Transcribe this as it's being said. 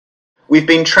we've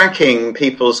been tracking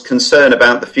people's concern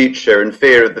about the future and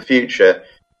fear of the future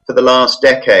for the last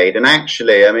decade. And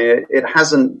actually, I mean, it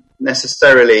hasn't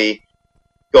necessarily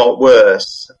got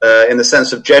worse in the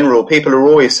sense of general. People are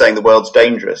always saying the world's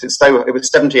dangerous. It was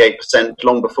 78%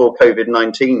 long before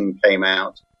COVID-19 came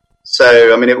out.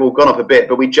 So, I mean, it all gone up a bit.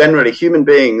 But we generally, human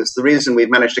beings, the reason we've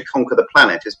managed to conquer the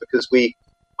planet is because we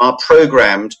are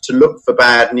programmed to look for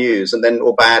bad news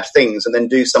or bad things and then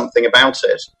do something about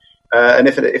it. And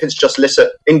if it's just litter,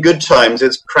 in good times,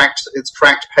 it's cracked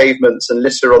pavements and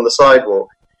litter on the sidewalk.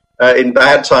 In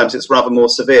bad times, it's rather more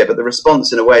severe, but the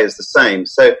response in a way is the same.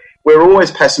 So we're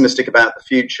always pessimistic about the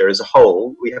future as a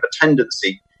whole. We have a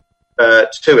tendency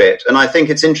to it. And I think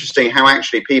it's interesting how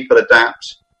actually people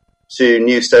adapt to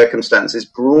new circumstances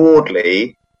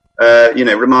broadly,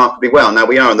 remarkably well. Now,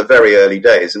 we are in the very early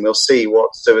days, and we'll see what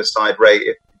suicide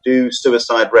rates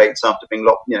after being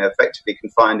locked, effectively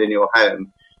confined in your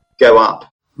home, go up.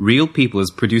 Real People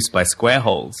is produced by Square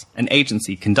Holes, an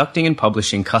agency conducting and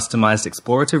publishing customized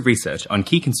explorative research on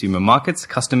key consumer markets,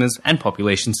 customers, and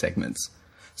population segments.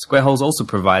 Square Holes also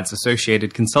provides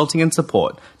associated consulting and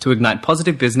support to ignite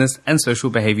positive business and social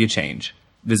behavior change.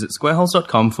 Visit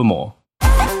squareholes.com for more.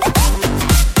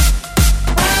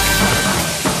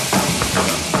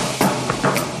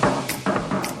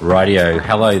 Rightio,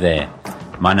 hello there.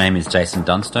 My name is Jason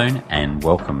Dunstone and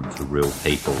welcome to Real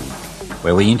People,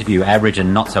 where we interview average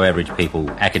and not so average people,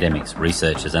 academics,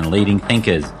 researchers and leading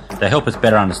thinkers to help us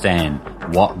better understand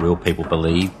what real people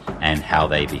believe and how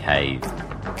they behave.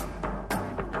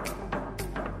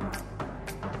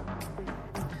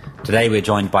 Today we're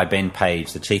joined by Ben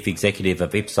Page, the Chief Executive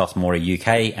of Ipsos Mori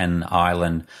UK and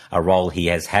Ireland, a role he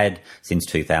has had since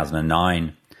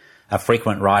 2009. A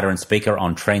frequent writer and speaker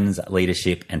on trends,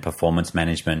 leadership and performance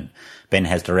management, Ben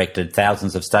has directed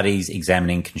thousands of studies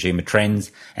examining consumer trends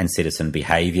and citizen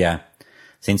behaviour.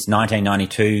 Since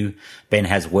 1992, Ben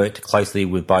has worked closely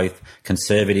with both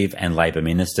Conservative and Labor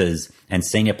ministers and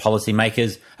senior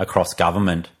policymakers across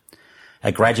government.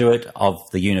 A graduate of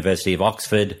the University of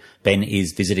Oxford, Ben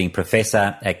is visiting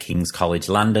professor at King's College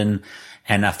London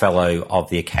and a fellow of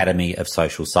the Academy of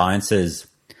Social Sciences.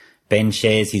 Ben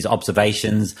shares his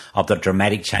observations of the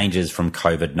dramatic changes from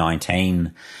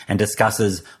COVID-19 and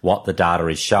discusses what the data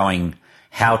is showing,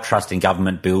 how trust in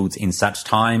government builds in such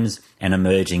times, and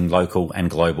emerging local and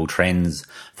global trends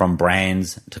from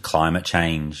brands to climate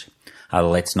change.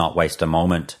 Let's not waste a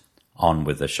moment. On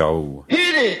with the show.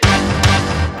 Hit it!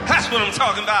 That's what I'm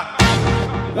talking about.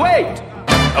 Wait!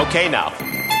 Okay, now,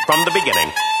 from the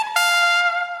beginning.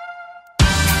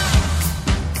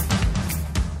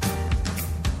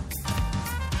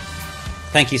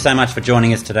 Thank you so much for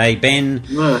joining us today, Ben.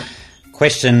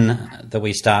 Question that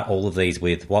we start all of these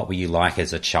with: what were you like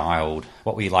as a child?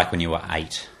 What were you like when you were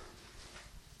 8?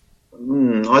 I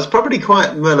was probably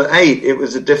at 8. It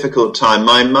was a difficult time.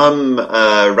 My mum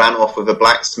ran off with a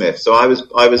blacksmith, so I was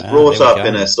brought up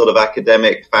in a sort of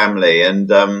academic family. And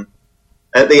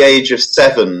at the age of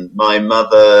 7, my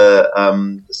mother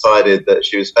decided that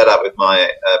she was fed up with my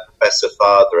professor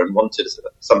father and wanted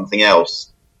something else.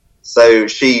 So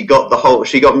she got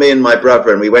me and my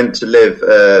brother, and we went to live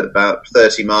about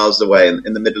 30 miles away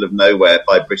in the middle of nowhere,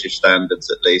 by British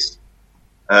standards at least.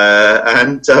 There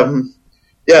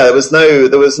was no.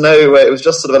 It was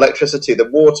just sort of electricity. The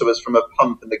water was from a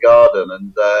pump in the garden,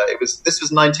 and this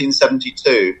was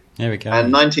 1972. There we go.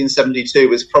 And 1972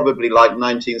 was probably like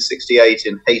 1968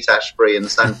 in Haight-Ashbury in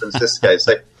San Francisco.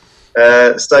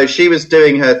 So she was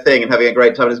doing her thing and having a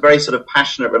great time. It was a very sort of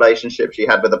passionate relationship she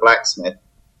had with the blacksmith.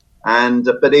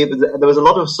 But there was a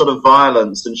lot of sort of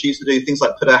violence, and she used to do things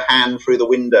like put her hand through the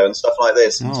window and stuff like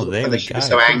this. And she was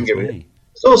so angry.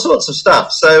 All sorts of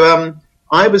stuff. So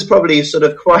I was probably sort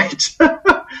of quite.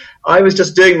 I was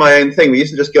just doing my own thing. We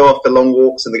used to just go off for long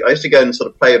walks, and I used to go and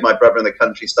sort of play with my brother in the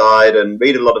countryside and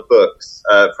read a lot of books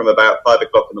from about 5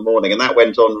 o'clock in the morning, and that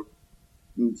went on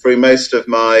through most of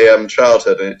my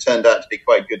childhood, and it turned out to be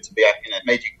quite good to be, it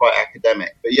made you quite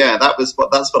academic. But yeah, that's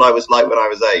what I was like when I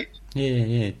was 8.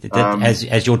 Yeah.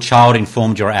 As your child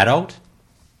informed your adult?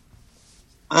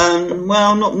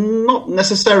 Well, not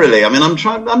necessarily. I mean, I'm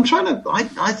trying to.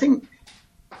 I think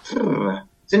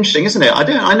it's interesting, isn't it? I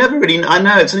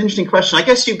know it's an interesting question. I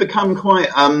guess you become quite.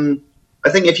 I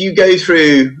think if you go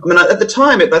through. I mean, at the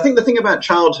time, I think the thing about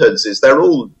childhoods is they're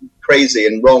all crazy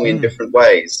and wrong in different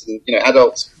ways. And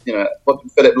adults. What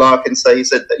did Philip Larkin say? He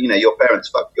said that your parents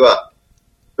fucked you up,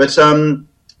 but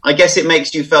I guess it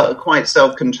makes you feel quite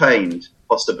self-contained,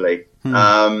 possibly.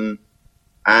 And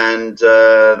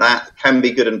that can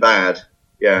be good and bad.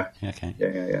 Yeah. Okay.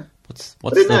 Yeah. What's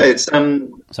it's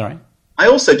Sorry? I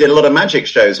also did a lot of magic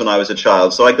shows when I was a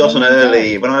child. So I got an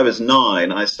early, when I was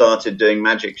 9, I started doing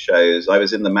magic shows. I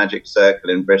was in the magic circle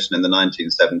in Britain in the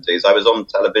 1970s. I was on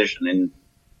television in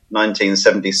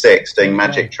 1976 doing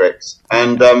magic tricks.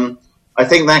 And I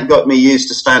think that got me used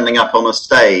to standing up on a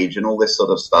stage and all this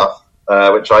sort of stuff,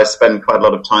 which I spend quite a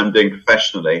lot of time doing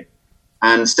professionally.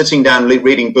 And sitting down,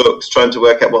 reading books, trying to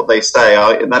work out what they say.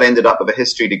 That ended up with a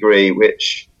history degree,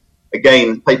 which,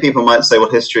 again, people might say,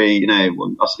 well, history,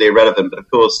 utterly irrelevant. But,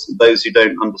 of course, those who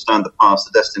don't understand the past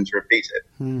are destined to repeat it.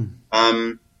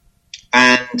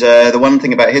 The one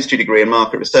thing about a history degree and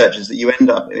market research is that you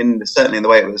end up, certainly in the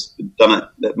way it was done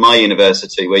at my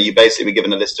university, where you basically were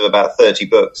given a list of about 30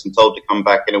 books and told to come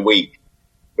back in a week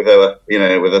with a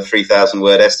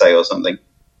 3,000-word essay or something.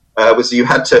 Was you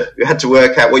had to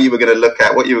work out what you were going to look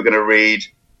at, what you were going to read,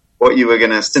 what you were going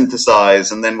to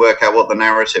synthesize, and then work out what the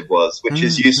narrative was, which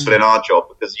is useful in our job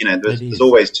because there's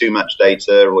always too much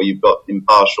data, or you've got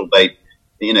impartial data,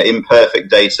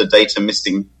 imperfect data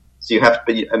missing. So you have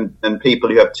to be, and people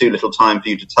who have too little time for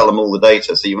you to tell them all the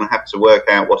data. So you have to work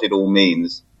out what it all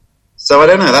means. So I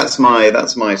don't know. That's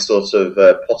my sort of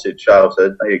potted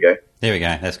childhood. There you go. There we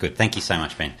go. That's good. Thank you so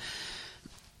much, Ben.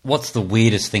 What's the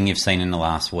weirdest thing you've seen in the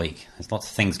last week? There's lots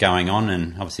of things going on,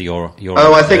 and obviously you're.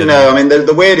 I think no. I mean,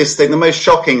 the weirdest thing, the most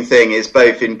shocking thing, is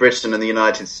both in Britain and the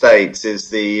United States is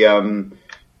the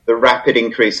rapid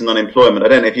increase in unemployment. I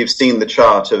don't know if you've seen the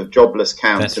chart of jobless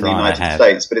counts in the United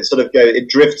States, but it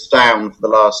drifts down for the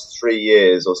last 3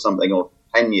 years or something, or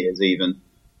 10 years even,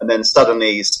 and then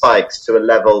suddenly spikes to a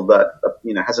level that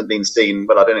hasn't been seen.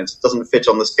 Well, I don't know. It doesn't fit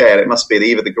on the scale. It must be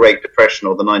either the Great Depression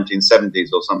or the 1970s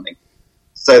or something.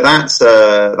 So that's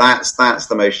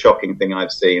the most shocking thing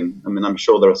I've seen. I mean, I'm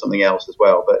sure there was something else as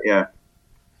well, but yeah.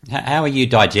 How are you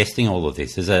digesting all of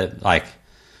this? Is it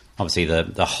obviously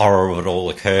the horror of it all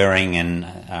occurring,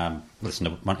 and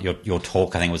listen to your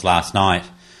talk, I think it was last night,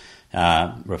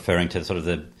 referring to sort of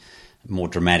the more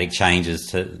dramatic changes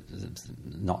to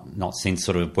not since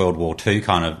sort of World War II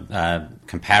kind of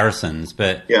comparisons,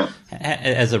 but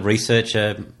as a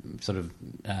researcher, sort of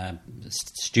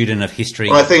student of history.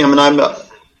 Well, I think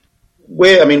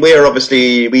we're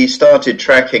obviously, we started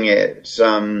tracking it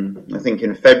I think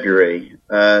in February,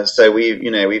 so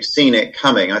we've seen it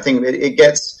coming. I think it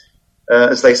gets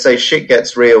as they say, shit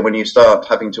gets real when you start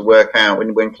having to work out,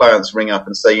 when clients ring up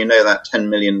and say, that £10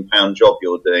 million job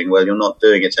you're doing, well, you're not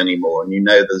doing it anymore, and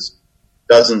there's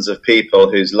dozens of people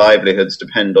whose livelihoods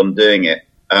depend on doing it.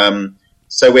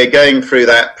 So we're going through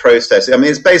that process. I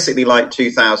mean, it's basically like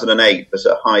 2008, but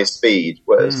at high speed.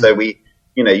 So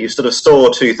you sort of saw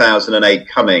 2008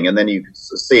 coming, and then you could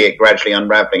see it gradually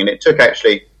unraveling. And it took I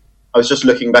was just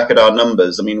looking back at our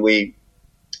numbers. I mean, we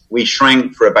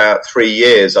shrank for about 3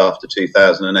 years after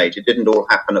 2008. It didn't all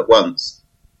happen at once.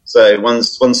 So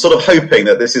one's sort of hoping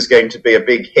that this is going to be a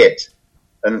big hit,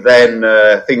 and then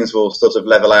things will sort of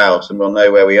level out and we'll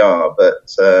know where we are. But,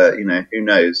 who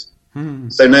knows?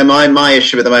 So no, my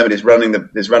issue at the moment is running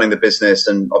the business,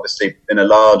 and obviously in a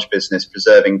large business,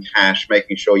 preserving cash,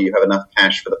 making sure you have enough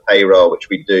cash for the payroll, which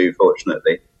we do,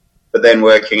 fortunately, but then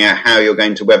working out how you're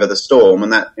going to weather the storm,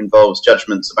 and that involves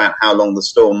judgments about how long the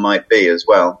storm might be as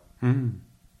well. And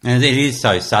it is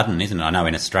so sudden, isn't it? I know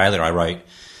in Australia I wrote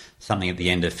something at the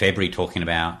end of February talking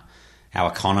about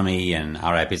our economy and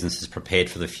are our businesses prepared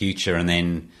for the future, and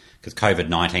then because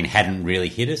COVID-19 hadn't really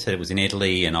hit us, it was in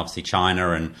Italy and obviously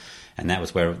China, and that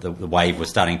was where the wave was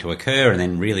starting to occur. And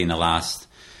then really in the last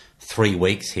 3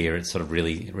 weeks here, it's sort of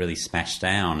really, really smashed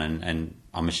down. And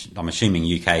I'm assuming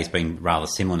UK has been rather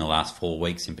similar in the last 4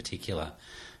 weeks in particular.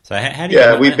 So how do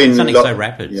you... we've been... something so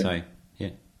rapid, so...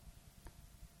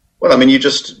 Well, I mean,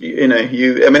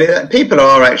 people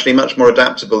are actually much more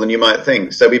adaptable than you might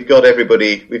think. So we've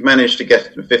managed to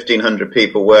get 1,500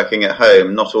 people working at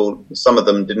home. Some of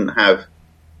them didn't have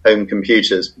home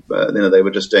computers. They were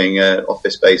just doing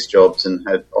office-based jobs and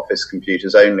had office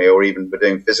computers only, or even were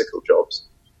doing physical jobs.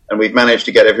 And we've managed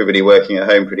to get everybody working at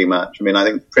home pretty much. I mean, I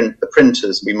think the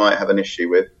printers we might have an issue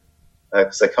with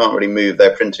because they can't really move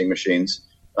their printing machines.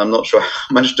 I'm not sure how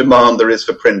much demand there is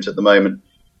for print at the moment.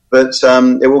 But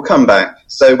it will come back.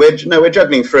 So we're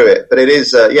juggling through it. But it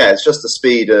is, it's just the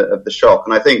speed of the shock.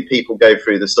 And I think people go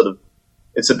through the sort of,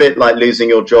 it's a bit like losing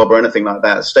your job or anything like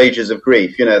that, stages of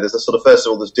grief. There's a sort of, first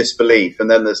of all, there's disbelief, and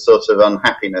then there's sort of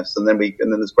unhappiness, and then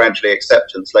there's gradually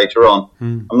acceptance later on.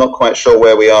 I'm not quite sure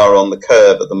where we are on the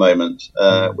curve at the moment.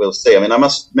 We'll see. I mean, I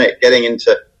must admit,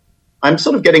 I'm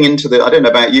sort of getting into I don't know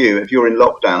about you, if you're in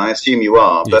lockdown, I assume you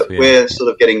are, but we're sort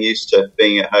of getting used to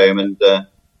being at home, and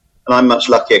I'm much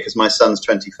luckier because my son's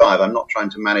 25. I'm not trying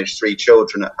to manage 3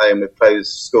 children at home with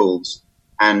closed schools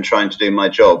and trying to do my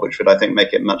job, which would, I think,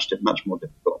 make it much more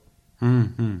difficult.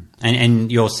 Mm-hmm.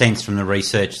 And your sense from the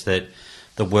research that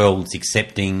the world's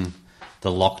accepting the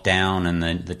lockdown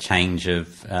and the change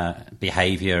of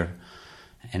behaviour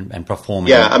and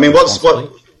performing. Yeah, I mean,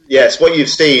 what you've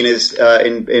seen is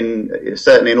in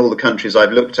certainly in all the countries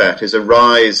I've looked at is a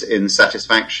rise in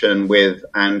satisfaction with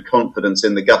and confidence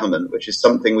in the government, which is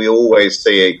something we always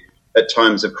see at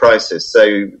times of crisis.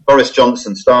 So Boris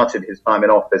Johnson started his time in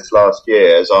office last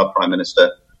year as our Prime Minister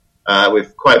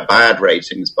with quite bad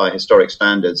ratings by historic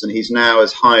standards, and he's now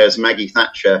as high as Maggie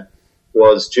Thatcher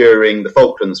was during the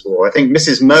Falklands War. I think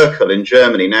Mrs. Merkel in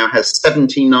Germany now has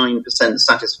 79%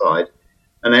 satisfied,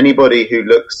 and anybody who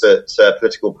looks at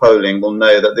political polling will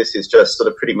know that this is just sort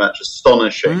of pretty much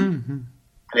astonishing. Mm-hmm.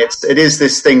 And it is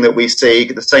this thing that we see,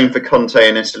 the same for Conte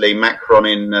in Italy, Macron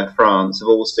in France, have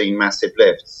all seen massive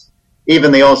lifts.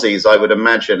 Even the Aussies, I would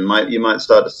imagine, you might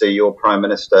start to see your Prime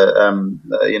Minister,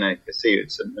 see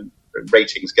some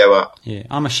ratings go up. Yeah,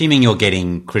 I'm assuming you're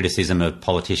getting criticism of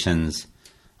politicians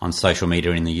on social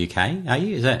media in the UK, are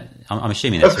you? I'm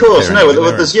assuming that's... Of course, no.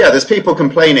 There's people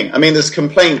complaining. I mean, there's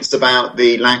complaints about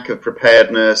the lack of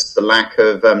preparedness, the lack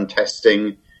of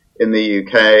testing in the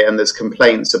UK, and there's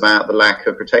complaints about the lack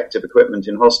of protective equipment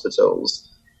in hospitals.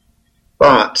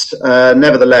 But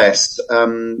nevertheless,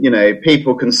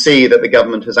 people can see that the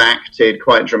government has acted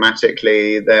quite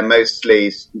dramatically. They're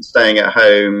mostly staying at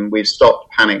home. We've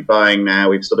stopped panic buying now.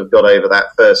 We've sort of got over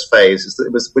that first phase,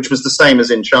 which was the same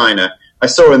as in China. I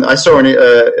saw in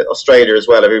Australia as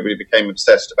well. Everybody became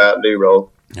obsessed about loo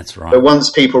roll. That's right. But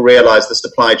once people realise the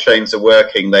supply chains are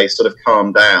working, they sort of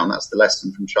calm down. That's the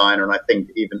lesson from China, and I think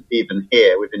even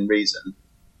here within reason.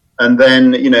 And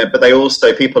then,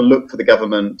 but people look for the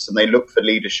government and they look for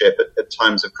leadership at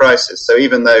times of crisis. So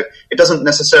even though it doesn't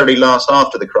necessarily last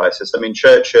after the crisis, I mean,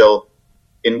 Churchill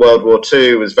in World War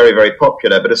II was very, very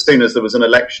popular, but as soon as there was an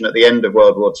election at the end of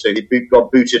World War II, he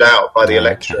got booted out by the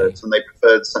electorate, and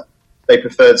they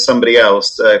preferred somebody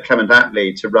else, Clement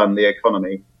Attlee, to run the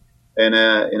economy in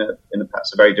a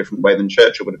perhaps a very different way than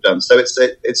Churchill would have done. So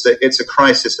it's a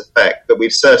crisis effect, but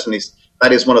we've certainly.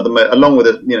 That is one of the, along with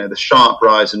the sharp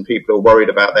rise in people who are worried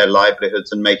about their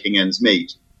livelihoods and making ends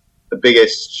meet. The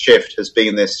biggest shift has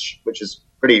been this, which is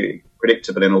pretty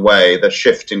predictable in a way, the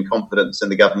shift in confidence in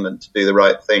the government to do the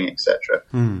right thing, etc.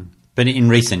 But in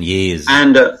recent years,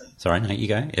 sorry, no, you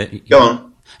go. Go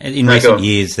on. In recent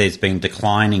years, there's been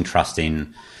declining trust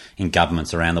in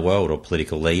governments around the world, or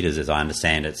political leaders, as I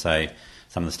understand it. So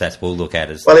some of the stats we'll look at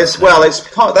is...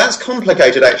 that's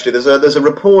complicated, actually. There's a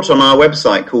report on our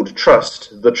website called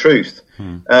Trust, the Truth,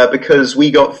 because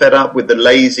we got fed up with the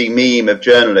lazy meme of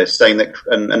journalists saying that,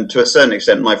 and to a certain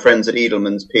extent, my friends at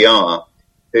Edelman's PR,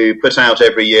 who put out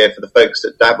every year for the folks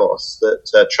at Davos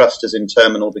that trust is in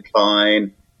terminal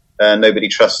decline, nobody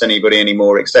trusts anybody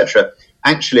anymore, etc.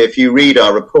 Actually, if you read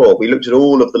our report, we looked at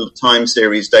all of the time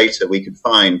series data we could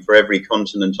find for every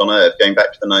continent on Earth going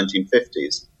back to the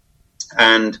 1950s.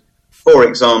 And, for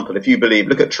example, if you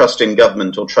look at trust in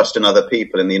government or trust in other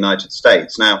people in the United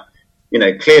States. Now,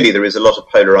 clearly there is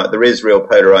there is real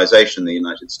polarization in the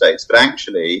United States, but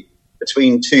actually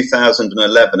between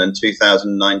 2011 and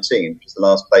 2019, which is the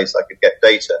last place I could get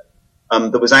data,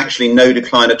 there was actually no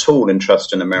decline at all in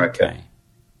trust in America. Okay.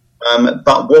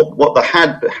 But what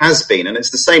there has been, and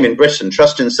it's the same in Britain,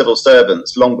 trust in civil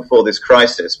servants long before this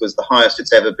crisis was the highest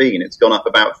it's ever been. It's gone up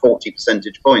about 40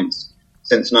 percentage points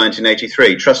since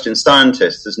 1983. Trust in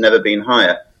scientists has never been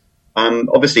higher.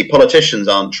 Obviously, politicians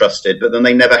aren't trusted, but then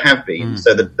they never have been.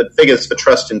 So the figures for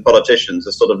trust in politicians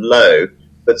are sort of low,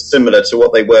 but similar to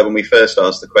what they were when we first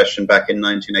asked the question back in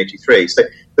 1983. So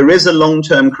there is a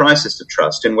long-term crisis of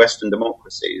trust in Western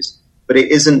democracies, but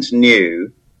it isn't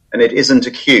new and it isn't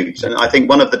acute. And I think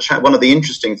one of the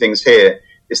interesting things here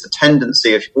is the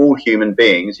tendency of all human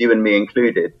beings, you and me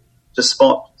included, to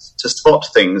spot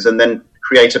things and then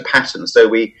create a pattern. So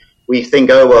we think,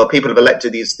 oh, well, people have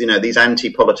elected these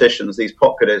anti-politicians, these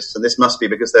populists, and this must be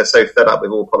because they're so fed up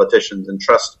with all politicians, and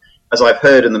trust, as I've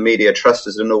heard in the media, trust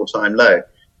is at an all-time low.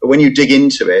 But when you dig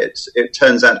into it, it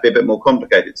turns out to be a bit more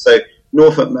complicated. So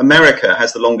North America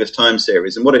has the longest time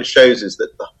series, and what it shows is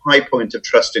that the high point of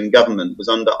trust in government was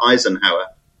under Eisenhower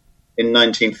in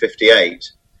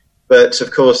 1958. But,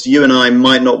 of course, you and I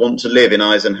might not want to live in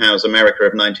Eisenhower's America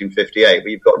of 1958, where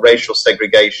you've got racial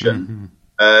segregation,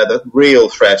 the real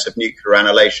threat of nuclear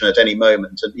annihilation at any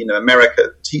moment, and America,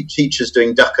 teachers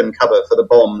doing duck and cover for the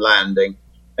bomb landing,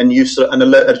 and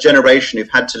a generation who've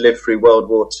had to live through World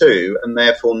War II and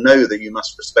therefore know that you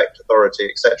must respect authority,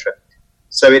 etc.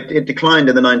 So it declined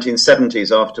in the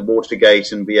 1970s after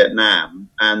Watergate and Vietnam,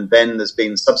 and then there's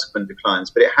been subsequent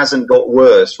declines, but it hasn't got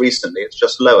worse recently. It's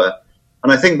just lower.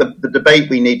 And I think the debate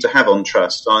we need to have on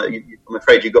trust, I'm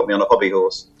afraid you got me on a hobby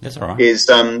horse. That's all right. Is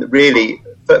really,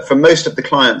 for most of the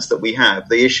clients that we have,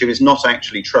 the issue is not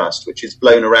actually trust, which is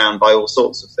blown around by all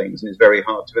sorts of things and is very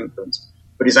hard to influence,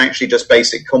 but is actually just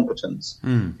basic competence.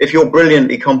 If you're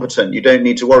brilliantly competent, you don't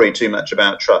need to worry too much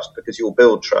about trust because you'll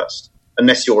build trust.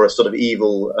 Unless you're a sort of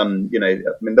evil,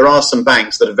 there are some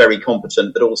banks that are very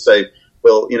competent that also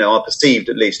will, are perceived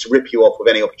at least to rip you off with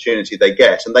any opportunity they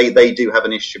get. And they do have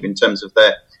an issue in terms of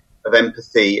of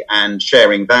empathy and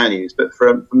sharing values. But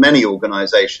for many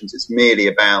organizations, it's merely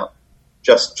about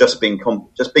just be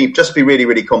really,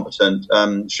 really competent,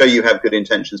 show you have good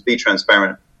intentions, be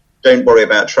transparent. Don't worry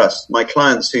about trust. My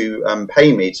clients who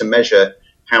pay me to measure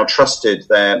how trusted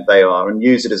they are and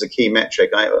use it as a key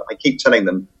metric, I keep telling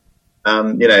them,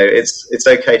 it's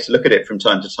okay to look at it from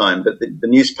time to time, but the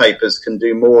newspapers can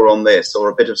do more on this, or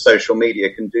a bit of social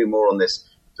media can do more on this.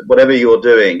 Whatever you're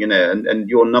doing, and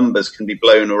your numbers can be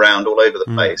blown around all over the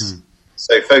place.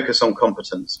 So focus on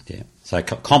competence. Yeah. So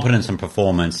competence and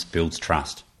performance builds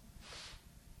trust.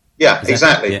 Yeah,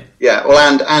 exactly. Yeah.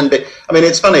 Well, and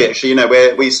it's funny actually.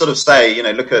 Where we sort of say,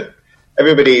 look at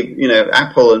everybody,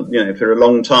 Apple, for a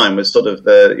long time was sort of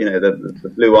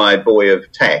the blue-eyed boy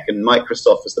of tech, and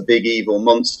Microsoft was the big evil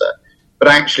monster. But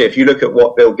actually, if you look at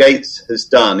what Bill Gates has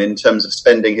done in terms of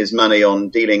spending his money on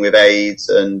dealing with AIDS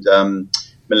and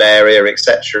malaria,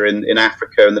 etc., in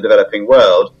Africa and the developing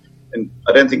world, and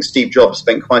I don't think Steve Jobs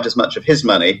spent quite as much of his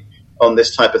money on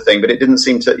this type of thing, but it didn't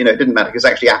seem to, it didn't matter because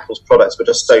actually Apple's products were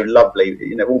just so lovely.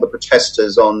 All the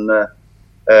protesters on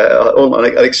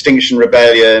Extinction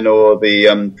Rebellion or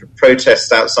the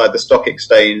protests outside the stock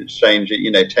exchange, 10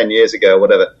 years ago or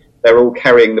whatever, they're all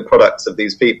carrying the products of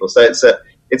these people. So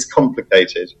it's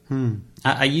complicated.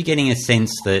 Are you getting a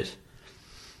sense that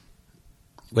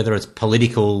whether it's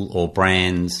political or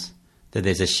brands, that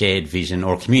there's a shared vision,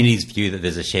 or communities view that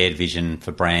there's a shared vision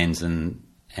for brands and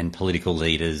political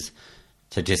leaders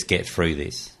to just get through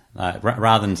this?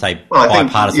 Rather than say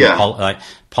bipartisan,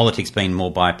 politics being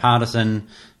more bipartisan,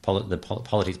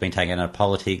 politics being taken out of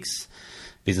politics,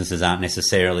 businesses aren't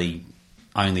necessarily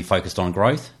only focused on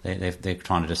growth. They're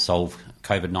trying to just solve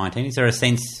COVID-19. Is there a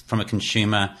sense from a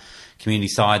consumer community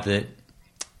side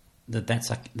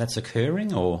that's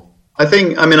occurring, or? I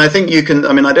think you can.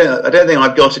 I don't think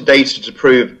I've got data to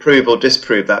prove or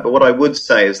disprove that. But what I would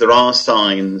say is there are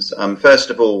signs. First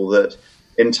of all, that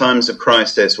in times of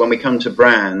crisis, when we come to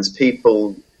brands,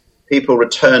 people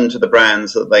return to the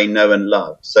brands that they know and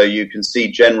love. So you can see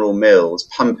General Mills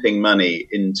pumping money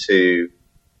into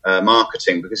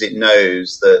marketing because it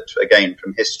knows that, again,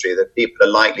 from history, that people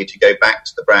are likely to go back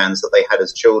to the brands that they had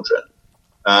as children.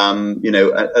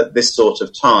 At this sort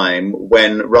of time,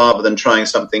 when rather than trying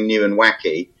something new and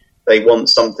wacky, they want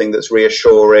something that's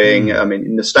reassuring.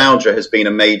 Nostalgia has been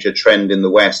a major trend in the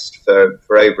West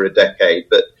for over a decade,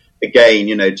 but again,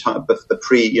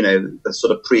 the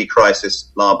sort of pre-crisis,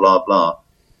 blah, blah, blah.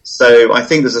 So I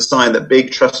think there's a sign that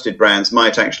big trusted brands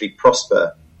might actually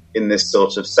prosper in this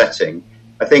sort of setting.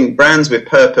 I think brands with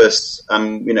purpose,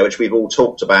 which we've all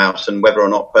talked about, and whether or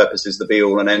not purpose is the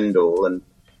be-all and end-all, and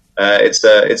it's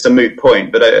a moot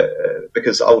point, but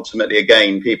because ultimately,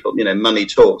 again, people, money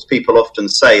talks. People often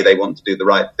say they want to do the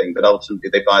right thing, but ultimately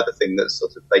they buy the thing that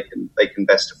sort of they can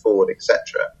best afford,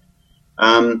 etc.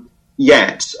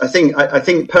 Yet, I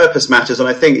think purpose matters, and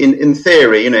I think in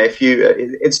theory,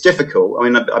 it's difficult.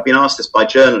 I've been asked this by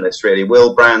journalists. Really,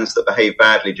 will brands that behave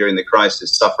badly during the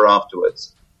crisis suffer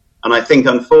afterwards? And I think,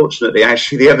 unfortunately,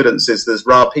 actually, the evidence is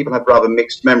people have rather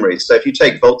mixed memories. So if you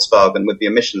take Volkswagen with the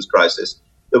emissions crisis,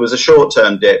 there was a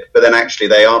short-term dip, but then actually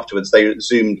they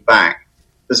zoomed back.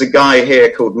 There's a guy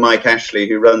here called Mike Ashley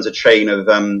who runs a chain of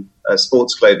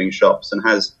sports clothing shops and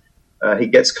he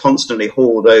gets constantly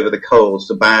hauled over the coals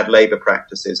for bad labour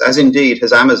practices, as indeed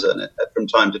has Amazon from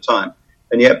time to time.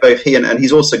 And yet both he and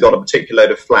he's also got a particular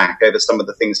load of flack over some of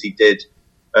the things he did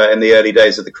in the early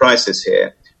days of the crisis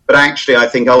here. But actually, I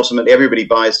think ultimately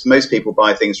most people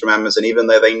buy things from Amazon, even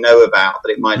though they know about that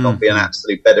it might not be an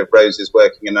absolute bed of roses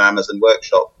working in an Amazon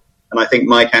workshop. And I think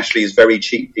Mike Ashley's very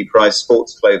cheaply priced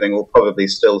sports clothing will probably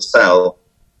still sell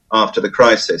after the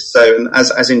crisis. So,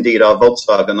 as indeed are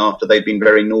Volkswagen after they've been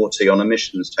very naughty on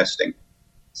emissions testing.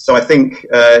 So I think,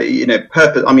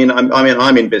 purpose.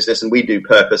 I'm in business and we do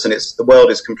purpose, and the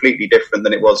world is completely different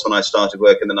than it was when I started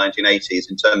work in the 1980s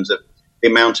in terms of the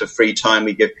amount of free time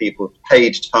we give people,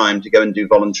 paid time to go and do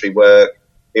voluntary work,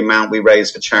 the amount we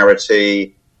raise for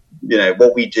charity,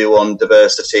 what we do on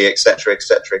diversity, etc.,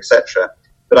 etc., etc.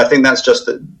 But I think that's just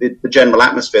the general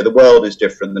atmosphere. The world is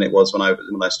different than it was when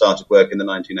I started work in the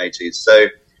 1980s. So,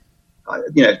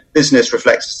 business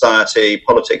reflects society,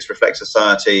 politics reflects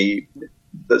society.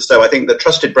 So I think the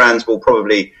trusted brands will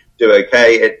probably do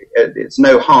okay. It's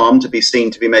no harm to be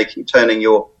seen to be turning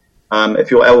your, if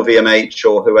you're LVMH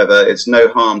or whoever, it's no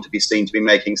harm to be seen to be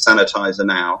making sanitizer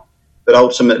now. But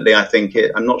ultimately, I think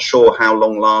I'm not sure how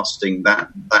long lasting that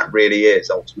really is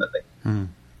ultimately.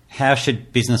 How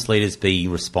should business leaders be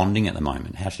responding at the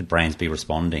moment? How should brands be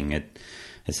responding?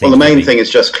 Well, the main thing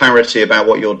is just clarity about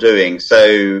what you're doing.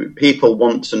 So people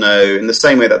want to know, in the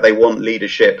same way that they want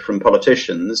leadership from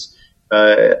politicians,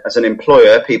 as an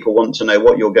employer, people want to know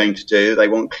what you're going to do. They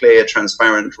want clear,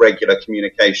 transparent, regular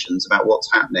communications about what's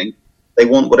happening. They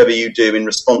want whatever you do in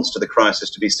response to the crisis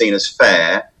to be seen as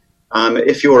fair.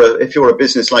 If you're a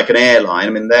business like an airline,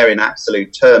 I mean, they're in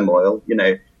absolute turmoil.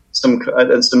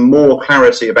 Some more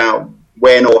clarity about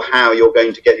when or how you're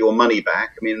going to get your money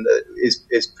back. I mean,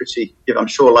 is pretty. I'm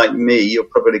sure, like me, you've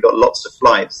probably got lots of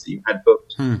flights that you had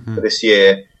booked for this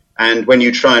year. And when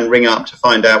you try and ring up to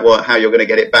find out how you're going to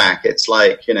get it back, it's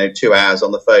like 2 hours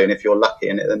on the phone if you're lucky,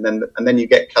 and then you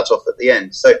get cut off at the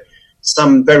end. So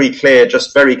some very clear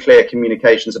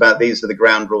communications about these are the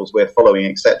ground rules we're following,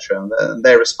 etc. And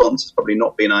their response has probably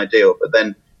not been ideal. But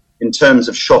then, in terms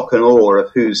of shock and awe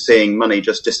of who's seeing money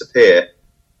just disappear,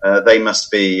 they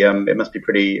must be. It must be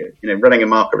pretty. Running a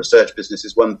market research business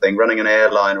is one thing. Running an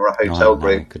airline or a hotel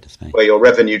group where your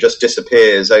revenue just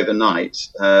disappears overnight,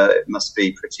 it must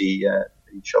be pretty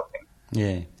shocking.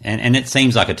 Yeah, and it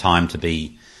seems like a time to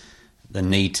be the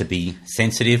need to be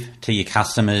sensitive to your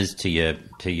customers, to your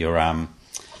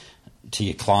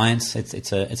clients.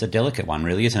 It's a delicate one,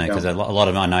 really, isn't it? Because a lot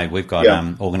of, I know we've got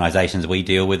organisations we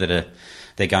deal with that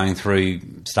they're going through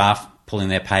staff pulling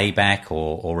their pay back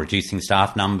or reducing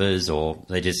staff numbers, or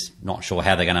they're just not sure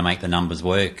how they're going to make the numbers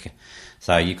work.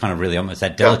 So you kind of really, it's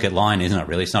that delicate line, isn't it?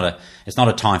 Really, it's not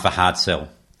a time for hard sell.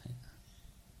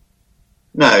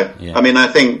 No, I mean, I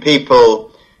think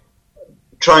people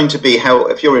trying to be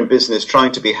if you're in business,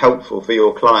 trying to be helpful for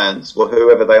your clients, or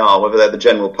whoever they are, whether they're the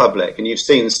general public, and you've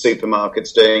seen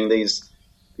supermarkets doing these,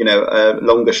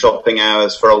 longer shopping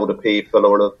hours for older people,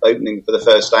 or opening for the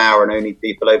first hour and only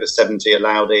people over 70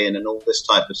 allowed in, and all this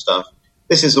type of stuff.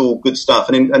 This is all good stuff.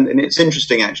 And it's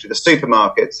interesting, actually, the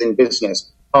supermarkets in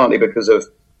business, partly because of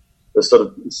the sort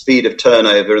of speed of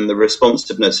turnover and the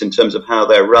responsiveness in terms of how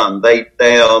they're run, they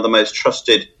are the most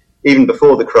trusted. Even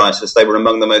before the crisis, they were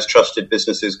among the most trusted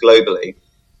businesses globally.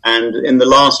 And in the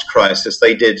last crisis,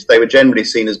 they were generally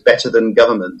seen as better than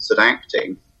governments at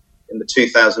acting in the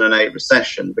 2008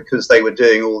 recession, because they were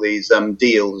doing all these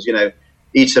deals,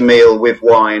 eat a meal with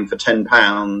wine for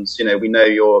 £10, we know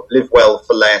you live well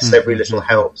for less, every little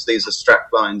helps. These are strap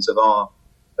lines of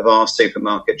our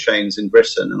supermarket chains in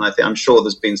Britain. And I'm sure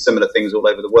there's been similar things all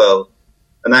over the world.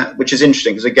 And that, which is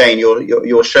interesting, because again,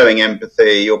 you're showing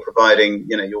empathy, you're providing,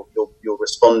 you're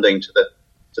responding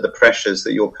to the pressures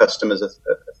that your customers are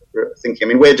thinking. I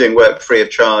mean, we're doing work free of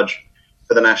charge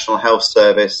for the National Health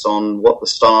Service on what the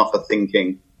staff are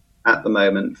thinking at the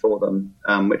moment for them,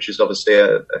 which is obviously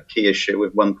a key issue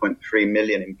with 1.3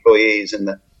 million employees in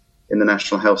the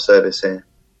National Health Service here.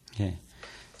 Yeah,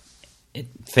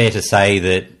 it's fair to say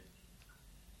that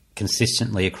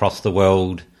consistently across the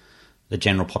world, the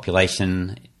general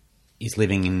population is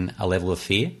living in a level of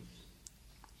fear?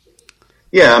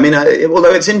 Yeah, I mean,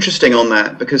 although it's interesting on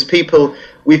that, because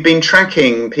we've been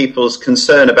tracking people's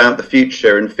concern about the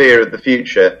future and fear of the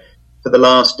future for the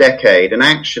last decade. And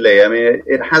actually, I mean,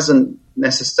 it hasn't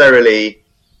necessarily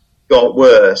got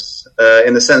worse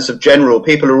in the sense of general.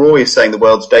 People are always saying the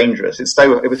world's dangerous. It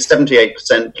was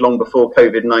 78% long before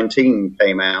COVID-19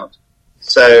 came out.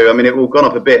 So, I mean, it all gone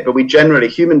up a bit, but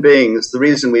human beings, the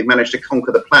reason we've managed to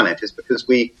conquer the planet is because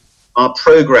we are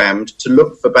programmed to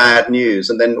look for bad news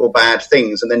or bad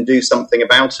things and then do something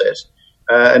about it.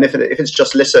 And if it's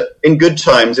just litter, in good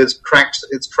times, it's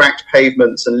cracked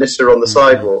pavements and litter on the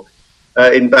sidewalk.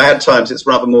 In bad times, it's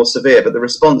rather more severe, but the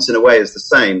response in a way is the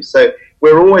same. So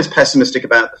we're always pessimistic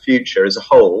about the future as a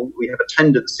whole. We have a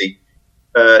tendency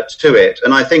to it.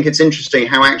 And I think it's interesting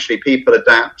how actually people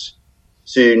adapt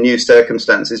to new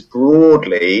circumstances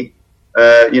broadly,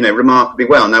 remarkably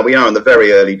well. Now, we are in the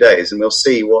very early days, and we'll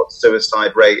see what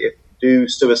suicide rates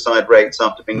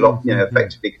after being locked,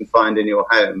 effectively confined in your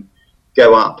home,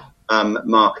 go up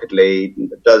markedly.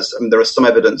 There is some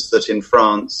evidence that in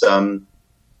France,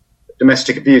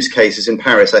 domestic abuse cases in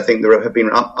Paris, I think there have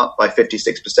been up by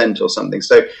 56% or something.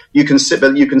 So you can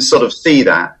sort of see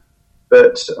that.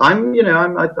 But I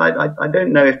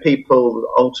don't know if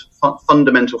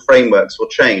fundamental frameworks will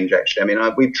change, actually. I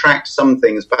mean, we've tracked some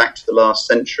things back to the last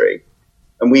century,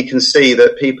 and we can see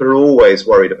that people are always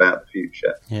worried about the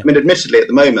future. Yeah. I mean, admittedly, at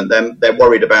the moment, they're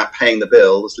worried about paying the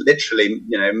bills, literally,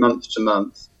 month to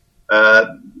month.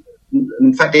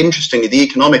 In fact, interestingly, the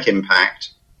economic impact,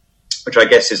 which I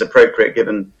guess is appropriate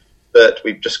given that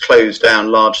we've just closed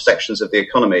down large sections of the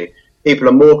economy, people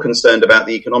are more concerned about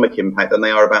the economic impact than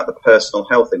they are about the personal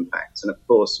health impacts. And of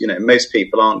course, most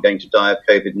people aren't going to die of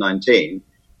COVID-19,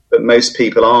 but most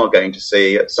people are going to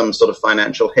see some sort of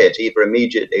financial hit, either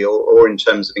immediately or in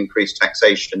terms of increased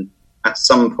taxation at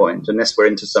some point, unless we're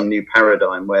into some new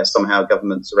paradigm where somehow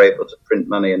governments are able to print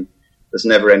money and there's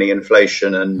never any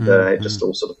inflation and it just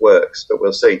all sort of works. But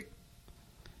we'll see.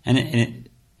 And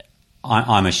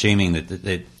I'm assuming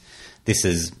that this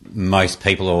is most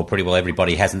people, or pretty well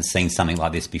everybody, hasn't seen something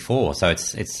like this before, so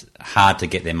it's hard to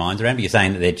get their minds around. But you're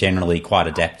saying that they're generally quite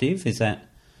adaptive, is that?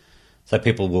 So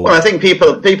people will. Well, I think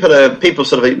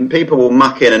people will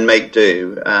muck in and make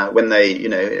do when they,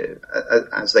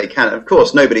 as they can. Of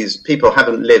course, people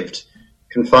haven't lived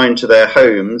confined to their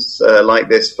homes like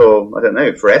this for, I don't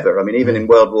know, forever. I mean, even in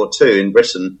World War II in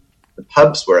Britain, the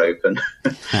pubs were open,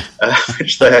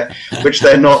 which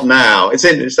they're not now. It's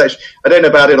interesting. I don't know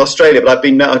about in Australia, but I've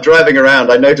been driving around.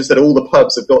 I noticed that all the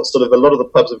pubs have got a lot of the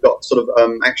pubs have got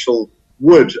actual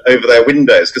wood over their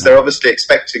windows, because they're obviously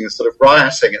expecting sort of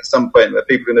rioting at some point where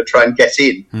people are going to try and get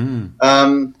in.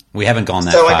 We haven't gone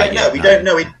that far yet. So I don't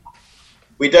know.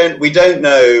 We don't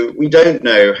know. We don't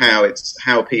know how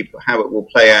it will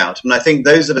play out. And I think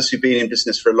those of us who've been in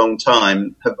business for a long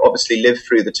time have obviously lived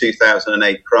through the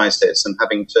 2008 crisis, and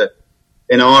having to,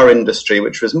 in our industry,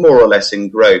 which was more or less in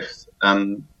growth,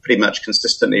 pretty much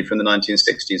consistently from the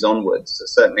 1960s onwards,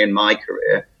 certainly in my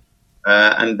career.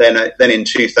 And then in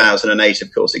 2008,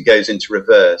 of course, it goes into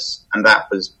reverse, and that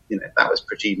was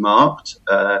pretty marked.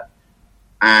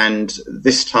 And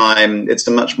this time, it's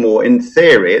a much more, in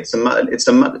theory, it's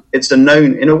a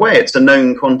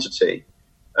known quantity,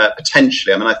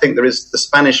 potentially. I mean, I think there is the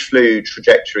Spanish flu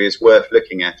trajectory is worth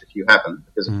looking at if you haven't,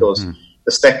 because of course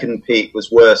the second peak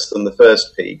was worse than the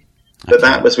first peak, but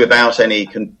that was without any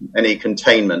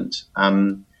containment.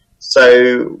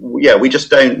 So yeah, we just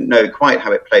don't know quite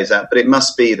how it plays out, but it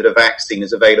must be that a vaccine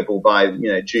is available by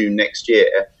June next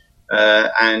year.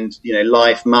 And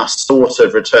life must sort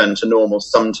of return to normal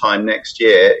sometime next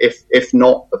year, if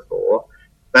not before.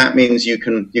 That means you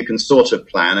can sort of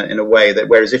plan it in a way that,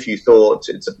 whereas if you thought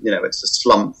it's a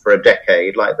slump for a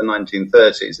decade like the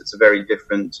 1930s, it's a very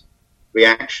different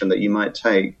reaction that you might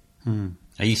take.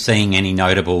 Are you seeing any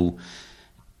notable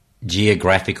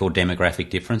geographic or demographic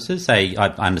differences? Say, I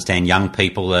understand young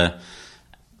people are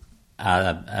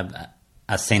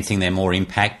sensing they're more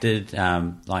impacted,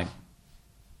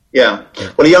 Yeah.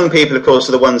 Well, young people, of course,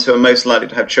 are the ones who are most likely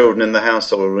to have children in the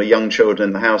household, or young children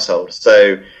in the household.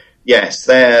 So, yes,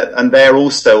 they're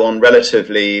also on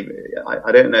relatively,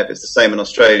 I don't know if it's the same in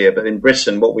Australia, but in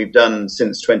Britain, what we've done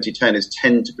since 2010 is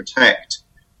tend to protect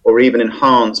or even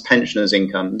enhance pensioners'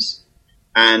 incomes.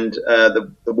 And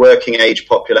the working age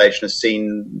population has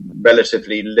seen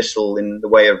relatively little in the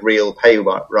way of real pay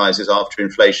rises after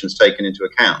inflation's taken into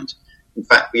account. In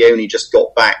fact, we only just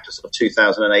got back to sort of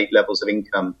 2008 levels of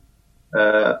income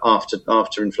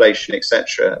after inflation,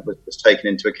 etc., was taken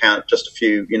into account just a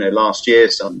few, last year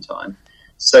sometime.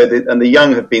 So, the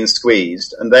young have been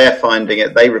squeezed, and they're finding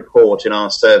it. They report in our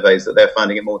surveys that they're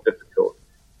finding it more difficult.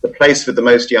 The place with the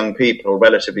most young people,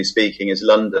 relatively speaking, is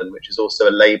London, which is also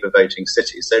a Labour voting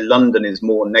city. So London is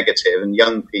more negative, and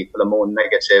young people are more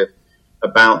negative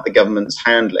about the government's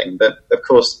handling. But, of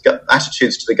course,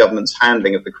 attitudes to the government's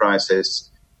handling of the crisis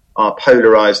are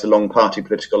polarised along party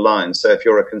political lines. So if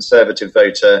you're a Conservative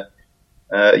voter,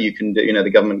 you can do, the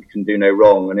government can do no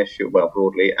wrong, and if you're,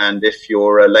 broadly, and if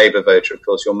you're a Labour voter, of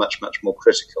course, you're much, much more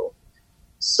critical.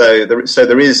 So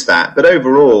there is that. But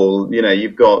overall,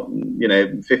 you've got,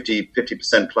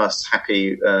 50% plus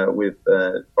happy with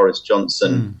Boris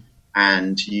Johnson,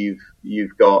 and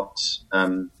you've got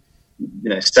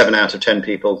 7 out of 10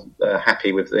 people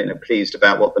happy with, pleased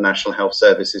about what the National Health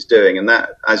Service is doing. And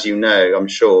that, as you know, I'm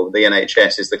sure, the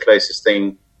NHS is the closest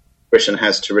thing Britain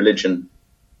has to religion.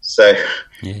 So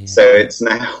it's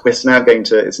now going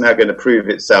to prove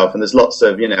itself. And there's lots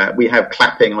of, we have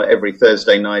clapping every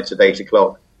Thursday night at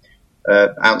 8:00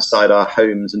 outside our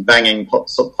homes, and banging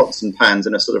pots and pans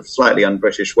in a sort of slightly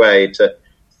un-British way to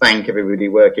thank everybody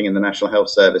working in the National Health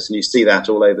Service. And you see that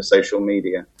all over social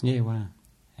media. Yeah, wow.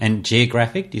 And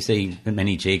geographic? Do you see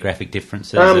many geographic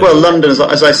differences? Well, London,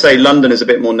 as I say, London is a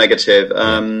bit more negative.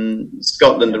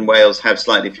 Scotland and Wales have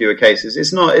slightly fewer cases.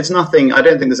 It's nothing. I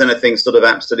don't think there's anything sort of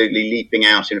absolutely leaping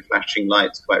out in flashing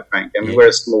lights, quite frankly. I mean, we're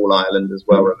a small island as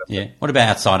well. Remember? Yeah. What about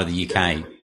outside of the UK?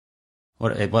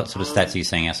 What sort of stats are you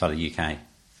seeing outside of the UK?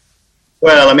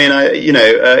 Well, I mean,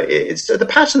 the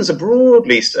patterns are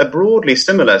broadly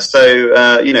similar.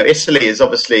 So, Italy is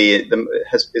obviously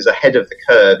is ahead of the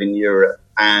curve in Europe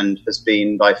and has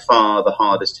been by far the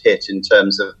hardest hit in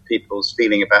terms of people's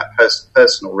feeling about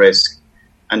personal risk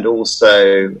and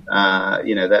also,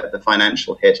 the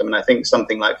financial hit. I mean, I think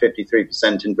something like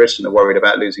 53% in Britain are worried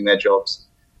about losing their jobs.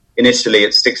 In Italy,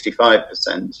 it's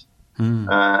 65%.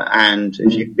 And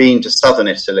if you've been to southern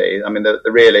Italy, I mean,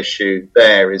 the real issue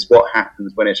there is what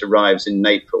happens when it arrives in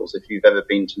Naples. If you've ever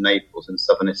been to Naples in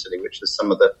southern Italy, which is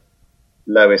some of the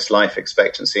lowest life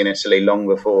expectancy in Italy long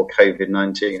before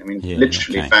COVID-19. I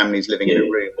mean, families living in a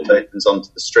room that opens onto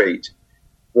the street.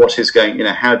 What is going,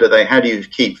 how do you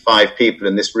keep 5 people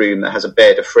in this room that has a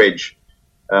bed, a fridge,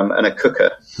 and a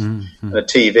cooker, and a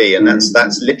TV, and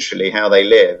that's literally how they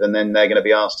live. And then they're going to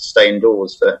be asked to stay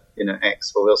indoors for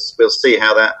X. Well, we'll see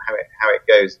how it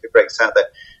goes. If it breaks out there.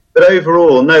 But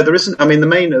overall, no, there isn't. I mean,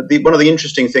 one of the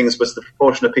interesting things was the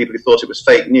proportion of people who thought it was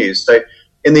fake news. So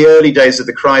in the early days of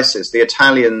the crisis, the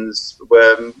Italians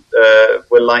were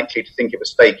likely to think it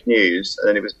was fake news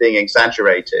and it was being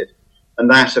exaggerated, and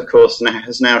that, of course,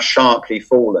 has now sharply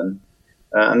fallen.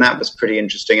 And that was pretty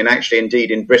interesting. And actually,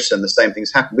 indeed, in Britain, the same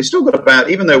thing's happened. We've still got about,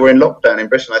 even though we're in lockdown in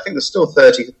Britain, I think there's still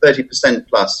 30%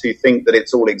 plus who think that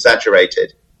it's all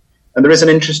exaggerated. And there is an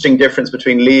interesting difference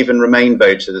between Leave and Remain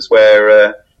voters,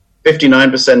 where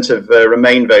 59% of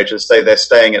Remain voters say they're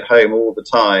staying at home all the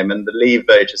time, and the Leave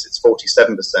voters, it's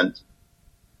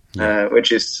 47%,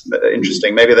 which is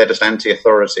interesting. Maybe they're just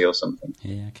anti-authority or something.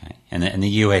 Yeah, okay. And the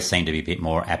US seem to be a bit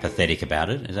more apathetic about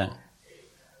it, is that?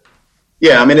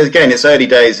 Yeah, I mean, again, it's early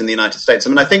days in the United States. I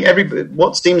mean, I think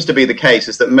what seems to be the case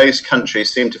is that most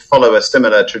countries seem to follow a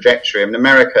similar trajectory. I mean,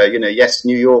 America, yes,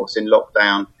 New York's in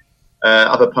lockdown.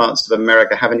 Other parts of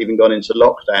America haven't even gone into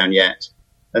lockdown yet.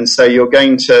 And so you're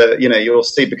going to, you'll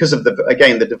see, because of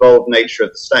the devolved nature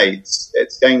of the states,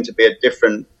 it's going to be a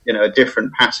different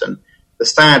pattern. The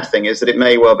sad thing is that it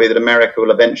may well be that America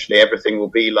will eventually, everything will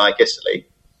be like Italy.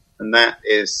 And that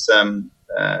is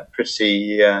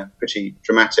pretty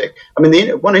dramatic. I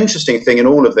mean, one interesting thing in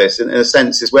all of this, in a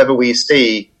sense, is whether we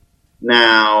see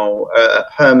now a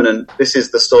permanent, this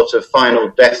is the sort of final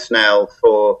death knell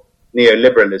for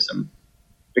neoliberalism,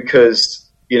 because,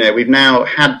 we've now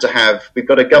we've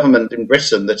got a government in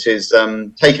Britain that is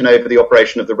taken over the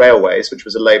operation of the railways, which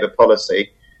was a Labour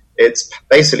policy. It's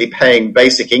basically paying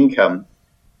basic income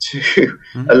to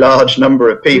a large number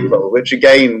of people, which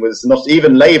again was not,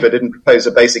 even Labour didn't propose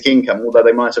a basic income, although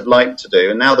they might have liked to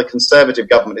do. And now the Conservative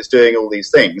government is doing all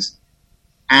these things.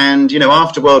 And,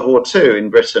 after World War II in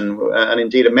Britain, and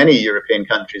indeed in many European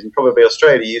countries, and probably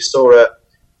Australia, you saw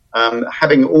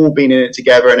having all been in it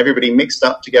together and everybody mixed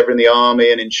up together in the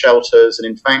army and in shelters and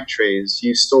in factories,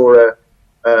 you saw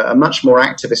a much more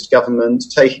activist government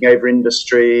taking over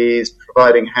industries,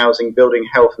 providing housing, building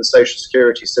health and social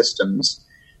security systems.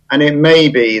 And it may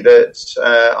be that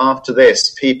after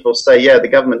this, people say, yeah, the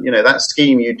government, that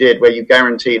scheme you did where you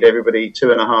guaranteed everybody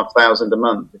 $2,500 a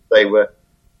month if they were,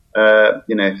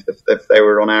 if they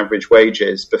were on average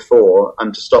wages before,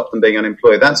 and to stop them being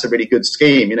unemployed, that's a really good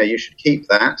scheme. You should keep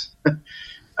that.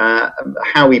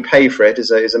 How we pay for it is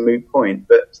a moot point.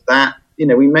 But that,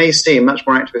 we may see a much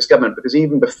more activist government, because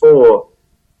even before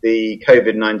the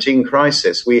COVID-19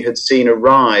 crisis, we had seen a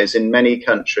rise in many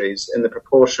countries in the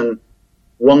proportion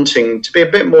wanting to be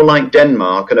a bit more like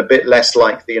Denmark and a bit less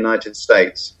like the United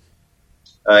States.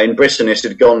 In Britain, it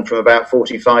had gone from about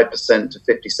 45% to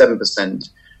 57%,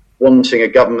 wanting a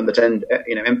government that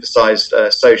emphasised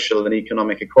social and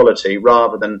economic equality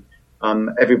rather than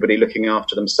everybody looking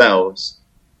after themselves.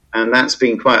 And that's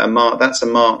been quite a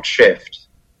marked shift.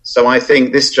 So I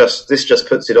think this just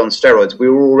puts it on steroids. We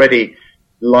were already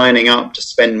lining up to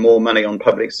spend more money on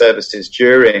public services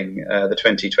during the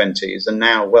 2020s, and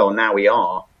now we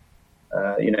are.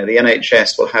 The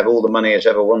NHS will have all the money it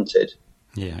ever wanted.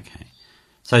 Yeah, okay.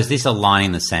 So is this a line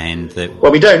in the sand that...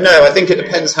 Well, we don't know. I think it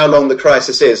depends how long the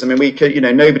crisis is. I mean,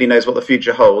 nobody knows what the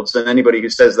future holds, and anybody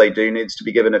who says they do needs to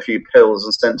be given a few pills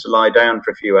and sent to lie down for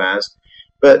a few hours.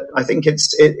 But I think it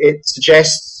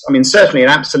suggests, I mean, certainly in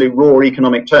absolute raw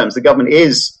economic terms, the government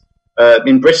is...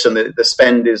 in Britain, the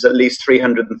spend is at least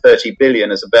 330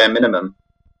 billion as a bare minimum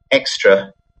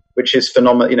extra, which is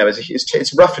phenomenal.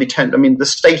 It's roughly 10. I mean, the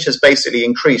state has basically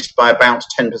increased by about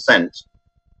 10%.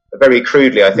 very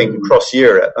crudely, I think, across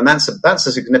Europe. And that's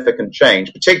a significant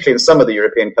change, particularly in some of the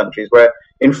European countries, where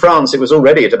in France it was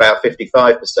already at about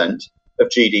 55% of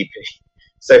GDP.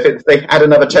 So if they add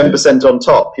another 10% on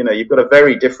top, you've got a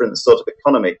very different sort of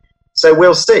economy. So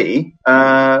we'll see.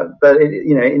 But,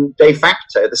 in de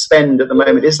facto, the spend at the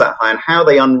moment is that high, and how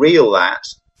they unreel that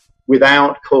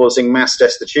without causing mass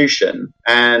destitution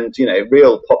and,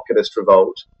 real populist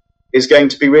revolt is going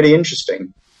to be really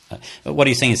interesting. What are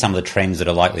you seeing as some of the trends that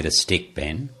are likely to stick,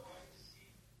 Ben?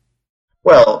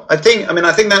 Well, I think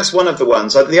that's one of the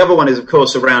ones. The other one is, of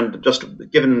course, around just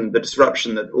given the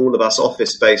disruption that all of us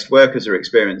office-based workers are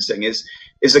experiencing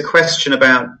is a question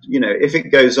about, if it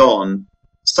goes on,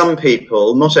 some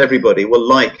people, not everybody, will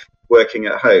like working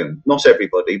at home. Not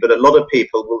everybody, but a lot of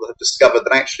people will have discovered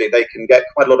that actually they can get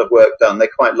quite a lot of work done. They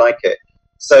quite like it.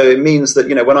 So it means that,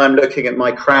 when I'm looking at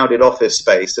my crowded office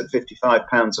space at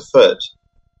 £55 a foot,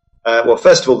 well,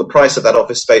 first of all, the price of that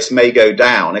office space may go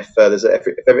down if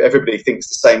everybody thinks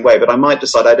the same way, but I might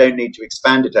decide I don't need to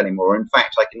expand it anymore. In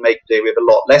fact, I can make do with a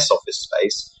lot less office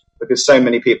space because so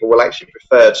many people will actually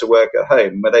prefer to work at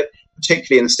home,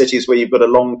 particularly in cities where you've got a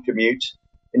long commute.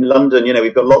 In London,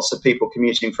 we've got lots of people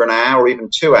commuting for an hour or even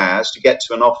 2 hours to get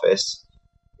to an office.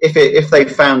 If they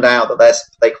found out that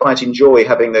they quite enjoy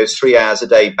having those 3 hours a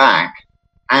day back,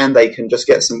 and they can just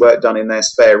get some work done in their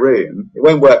spare room. It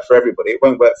won't work for everybody. It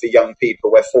won't work for young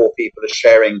people where 4 people are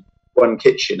sharing one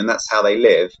kitchen and that's how they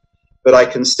live. But I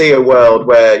can see a world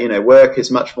where, work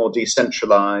is much more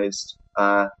decentralized,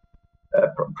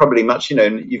 probably much,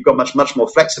 you've got much more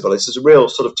flexible. This is a real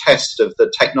sort of test of the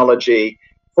technology.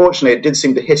 Fortunately, it did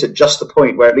seem to hit at just the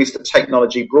point where at least the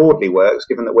technology broadly works,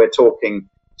 given that we're talking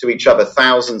to each other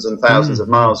thousands and thousands of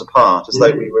miles apart, as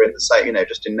though we were in the same,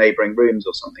 just in neighboring rooms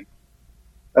or something.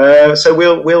 So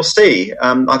we'll see.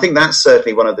 I think that's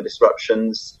certainly one of the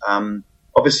disruptions.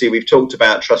 Obviously, we've talked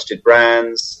about trusted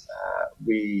brands.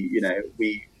 We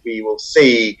will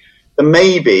see. There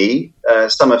may be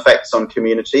some effects on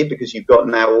community because you've got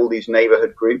now all these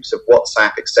neighbourhood groups of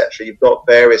WhatsApp, etc. You've got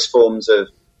various forms of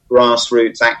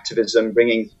grassroots activism,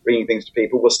 bringing things to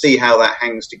people. We'll see how that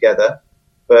hangs together.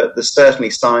 But there's certainly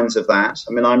signs of that.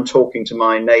 I mean, I'm talking to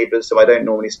my neighbours who I don't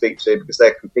normally speak to because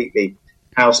they're completely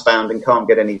housebound and can't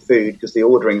get any food because the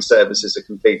ordering services are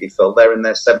completely full. They're in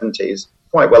their 70s,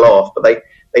 quite well off, but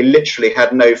they literally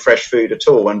had no fresh food at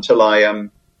all until I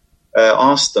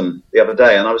asked them the other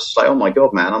day, and I was just like, "Oh my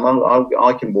God, man,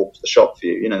 I can walk to the shop for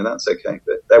you. That's okay."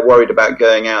 But they're worried about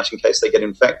going out in case they get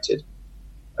infected.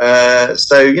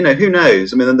 So who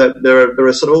knows? I mean, there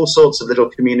are sort of all sorts of little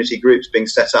community groups being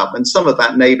set up, and some of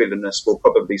that neighbourliness will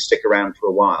probably stick around for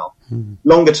a while.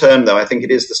 Longer term, though, I think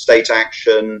it is the state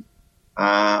action.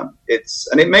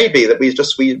 It may be that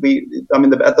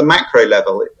at the macro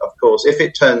level, of course, if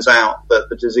it turns out that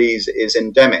the disease is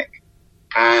endemic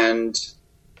and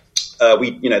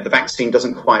the vaccine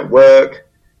doesn't quite work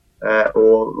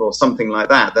or something like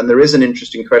that, then there is an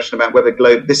interesting question about whether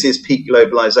this is peak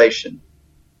globalization.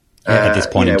 At this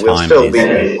point in time, we'll still and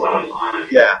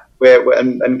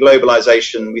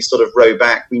globalization, we sort of row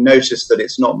back. We notice that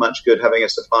it's not much good having a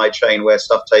supply chain where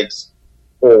stuff takes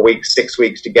 4 weeks, 6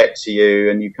 weeks to get to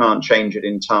you, and you can't change it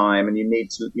in time, and you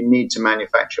need to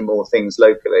manufacture more things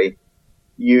locally.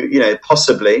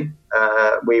 Possibly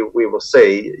we will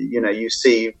see. You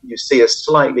see a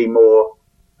slightly more,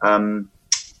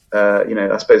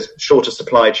 I suppose, shorter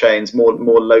supply chains, more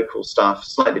local stuff,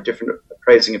 slightly different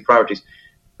appraising of priorities.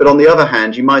 But on the other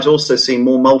hand, you might also see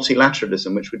more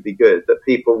multilateralism, which would be good. That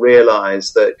people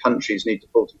realise that countries need to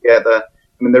pull together.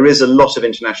 I mean, there is a lot of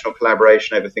international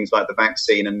collaboration over things like the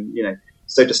vaccine, and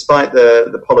so despite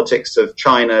the politics of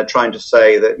China trying to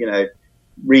say that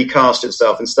recast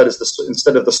itself instead of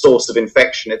the source of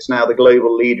infection, it's now the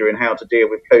global leader in how to deal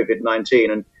with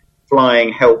COVID-19 and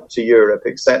flying help to Europe,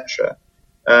 etc.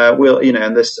 And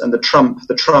the Trump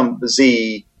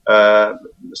Xi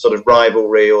sort of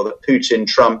rivalry, or the Putin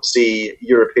Trump Xi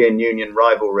European Union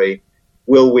rivalry.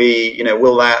 Will we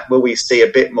see a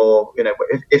bit more,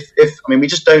 we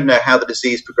just don't know how the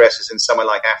disease progresses in somewhere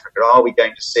like Africa. Are we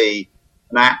going to see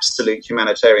an absolute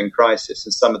humanitarian crisis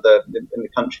in some of in the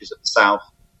countries of the South,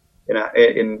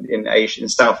 in Asia, in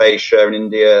South Asia and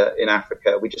India, in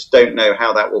Africa? We just don't know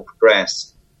how that will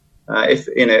progress.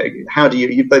 How do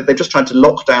you they're just trying to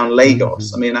lock down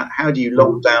Lagos. I mean, how do you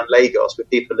lock down Lagos with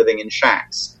people living in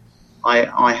shacks?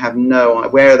 I have no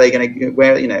idea. Where are they going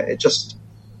to, it just,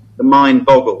 the mind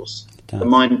boggles. The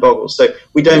mind boggles. So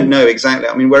we don't know exactly.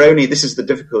 I mean, this is the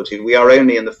difficulty. We are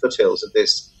only in the foothills of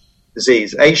this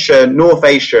disease. North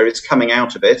Asia is coming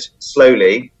out of it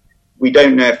slowly. We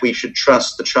don't know if we should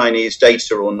trust the Chinese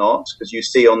data or not, because you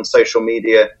see on social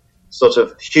media sort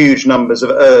of huge numbers of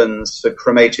urns for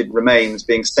cremated remains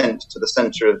being sent to the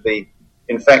centre of the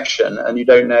infection, and you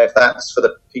don't know if that's for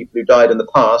the people who died in the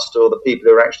past or the people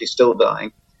who are actually still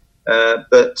dying.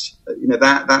 But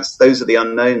those are the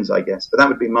unknowns, I guess. But that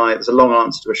would be there's a long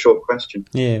answer to a short question.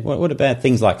 Yeah. What about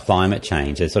things like climate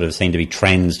change? There sort of seem to be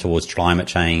trends towards climate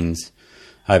change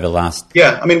over the last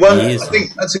years. I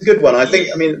think that's a good one.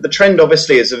 The trend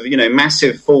obviously is of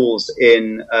massive falls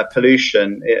in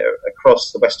pollution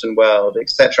across the Western world,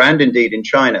 etc., and indeed in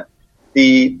China.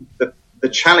 The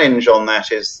challenge on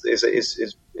that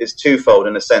is twofold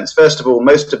in a sense. First of all,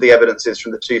 most of the evidence is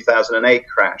from the 2008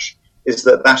 crash is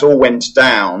that all went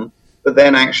down, but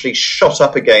then actually shot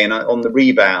up again on the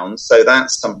rebound. So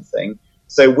that's something.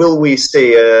 So will we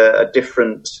see a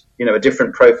different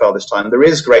profile this time? There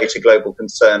is greater global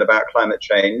concern about climate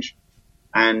change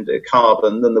and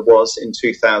carbon than there was in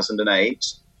 2008.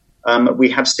 We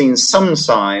have seen some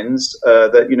signs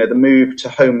that the move to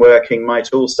home working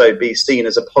might also be seen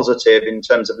as a positive in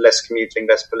terms of less commuting,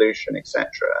 less pollution, etc.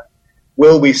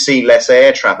 Will we see less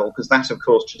air travel? Because that, of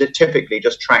course, typically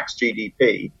just tracks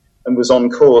GDP and was on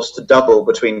course to double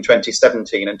between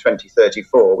 2017 and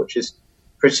 2034, which is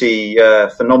pretty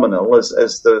phenomenal as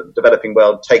the developing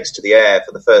world takes to the air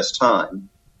for the first time.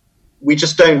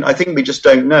 I think we just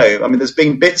don't know. There's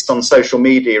been bits on social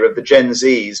media of the Gen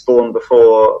Zs born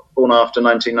after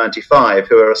 1995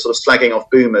 who are sort of slagging off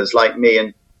boomers like me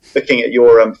and looking at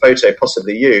your photo,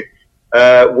 possibly you,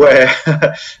 where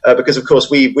because of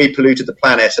course we polluted the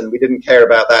planet and we didn't care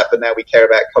about that, but now we care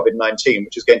about COVID-19,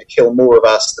 which is going to kill more of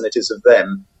us than it is of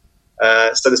them.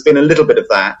 So there's been a little bit of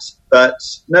that, but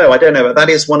no, I don't know. That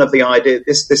is one of the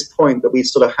ideas. This point that we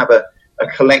sort of have a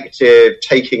collective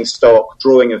taking stock,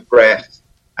 drawing of breath,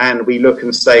 and we look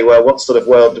and say, well, what sort of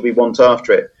world do we want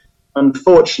after it?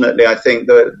 Unfortunately, I think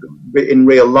that in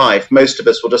real life, most of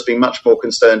us will just be much more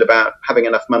concerned about having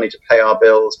enough money to pay our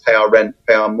bills, pay our rent,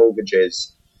 pay our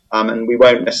mortgages, and we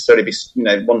won't necessarily be,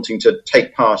 wanting to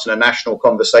take part in a national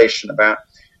conversation about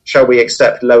shall we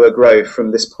accept lower growth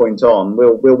from this point on.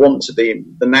 We'll want to be,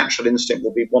 the natural instinct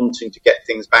will be wanting to get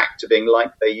things back to being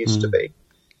like they used to be.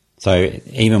 So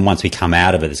even once we come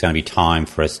out of it, there's going to be time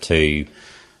for us for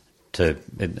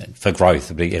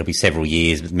growth. It'll be several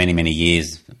years, many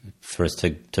years for us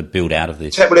to build out of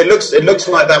this. Well, it looks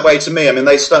like that way to me.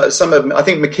 They started I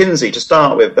think McKinsey, to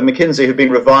start with, the McKinsey have been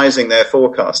revising their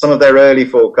forecasts. Some of their early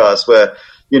forecasts were,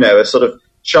 a sort of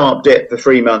sharp dip for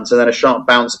 3 months and then a sharp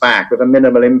bounce back with a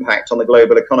minimal impact on the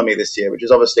global economy this year, which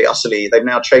is obviously they've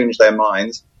now changed their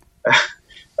minds.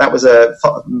 That was a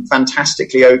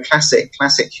fantastically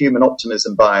classic human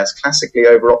optimism bias, classically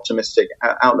over-optimistic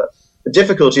outlook. The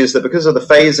difficulty is that because of the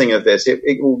phasing of this,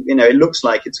 it looks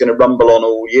like it's going to rumble on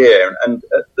all year. And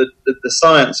the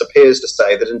science appears to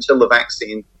say that until the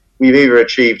vaccine, we've either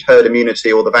achieved herd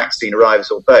immunity or the vaccine arrives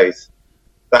or both,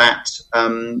 that,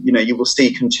 you will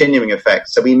see continuing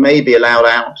effects. So we may be allowed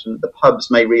out and the pubs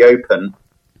may reopen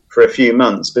for a few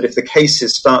months. But if the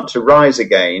cases start to rise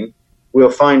again, we'll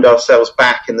find ourselves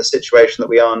back in the situation that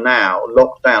we are now,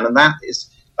 locked down. And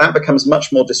that becomes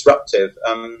much more disruptive.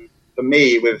 For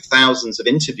me, with thousands of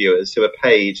interviewers who are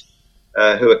paid,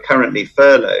 who are currently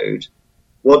furloughed,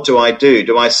 what do I do?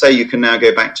 Do I say you can now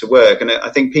go back to work? And I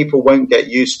think people won't get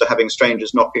used to having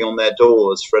strangers knocking on their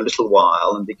doors for a little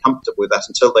while and be comfortable with that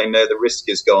until they know the risk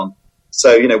is gone.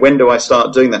 So, when do I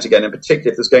start doing that again? And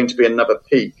particularly if there's going to be another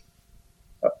peak.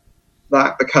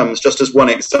 That becomes just as one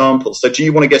example. So do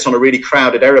you want to get on a really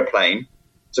crowded aeroplane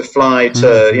to fly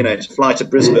to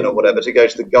Brisbane or whatever, to go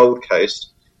to the Gold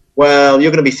Coast? Well,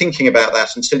 you're going to be thinking about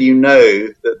that until you know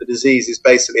that the disease is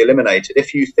basically eliminated.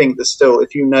 If you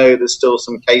know there's still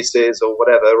some cases or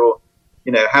whatever, or,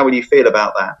 how will you feel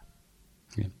about that?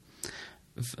 Yeah.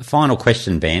 Final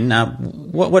question, Ben.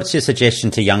 What's your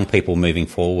suggestion to young people moving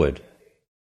forward?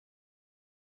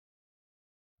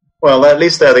 Well, at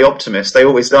least they're the optimists. They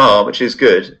always are, which is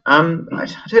good. I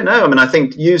don't know. I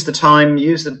think use the time,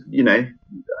 the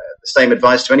same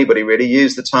advice to anybody really,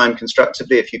 use the time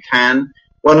constructively if you can.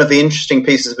 One of the interesting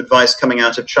pieces of advice coming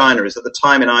out of China is that the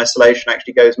time in isolation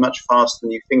actually goes much faster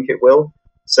than you think it will.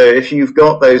 So if you've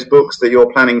got those books that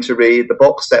you're planning to read, the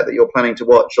box set that you're planning to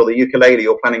watch, or the ukulele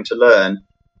you're planning to learn,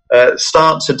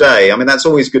 start today. That's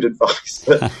always good advice.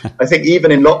 But I think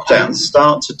even in lockdown,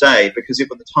 start today, because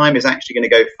the time is actually going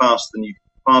to go faster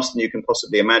than you can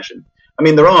possibly imagine.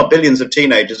 There are billions of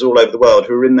teenagers all over the world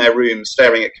who are in their rooms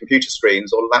staring at computer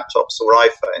screens or laptops or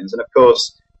iPhones. And of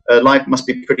course, life must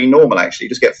be pretty normal, actually. You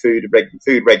just get food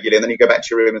regularly, and then you go back to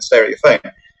your room and stare at your phone.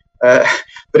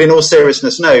 But in all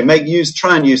seriousness, no,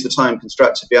 try and use the time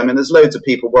constructively. There's loads of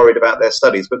people worried about their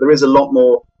studies, but there is a lot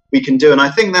more we can do. And I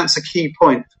think that's a key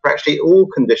point for actually all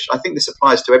conditions. I think this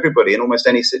applies to everybody in almost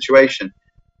any situation.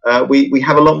 We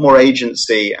have a lot more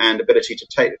agency and ability to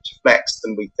flex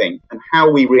than we think, and how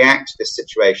we react to this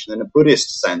situation in a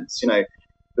Buddhist sense. You know,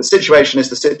 the situation is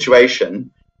the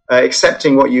situation.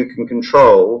 Accepting what you can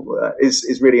control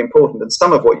is really important, and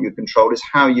some of what you control is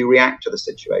how you react to the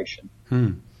situation.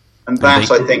 And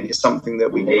that, I think, is something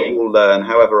that we can all learn,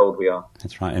 however old we are.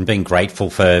 That's right, and being grateful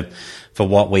for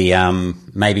what we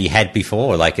maybe had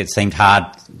before. Like, it seemed hard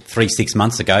 3-6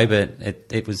 months ago, but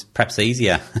it was perhaps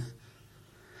easier.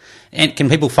 And can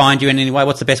people find you in any way?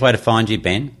 What's the best way to find you,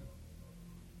 Ben?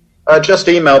 Just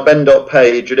email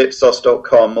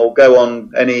ben.page@ipsos.com, or go on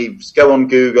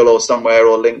Google or somewhere,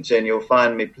 or LinkedIn. You'll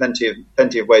find me. Plenty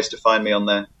of ways to find me on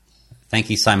there. Thank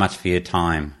you so much for your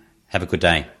time. Have a good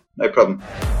day. No problem.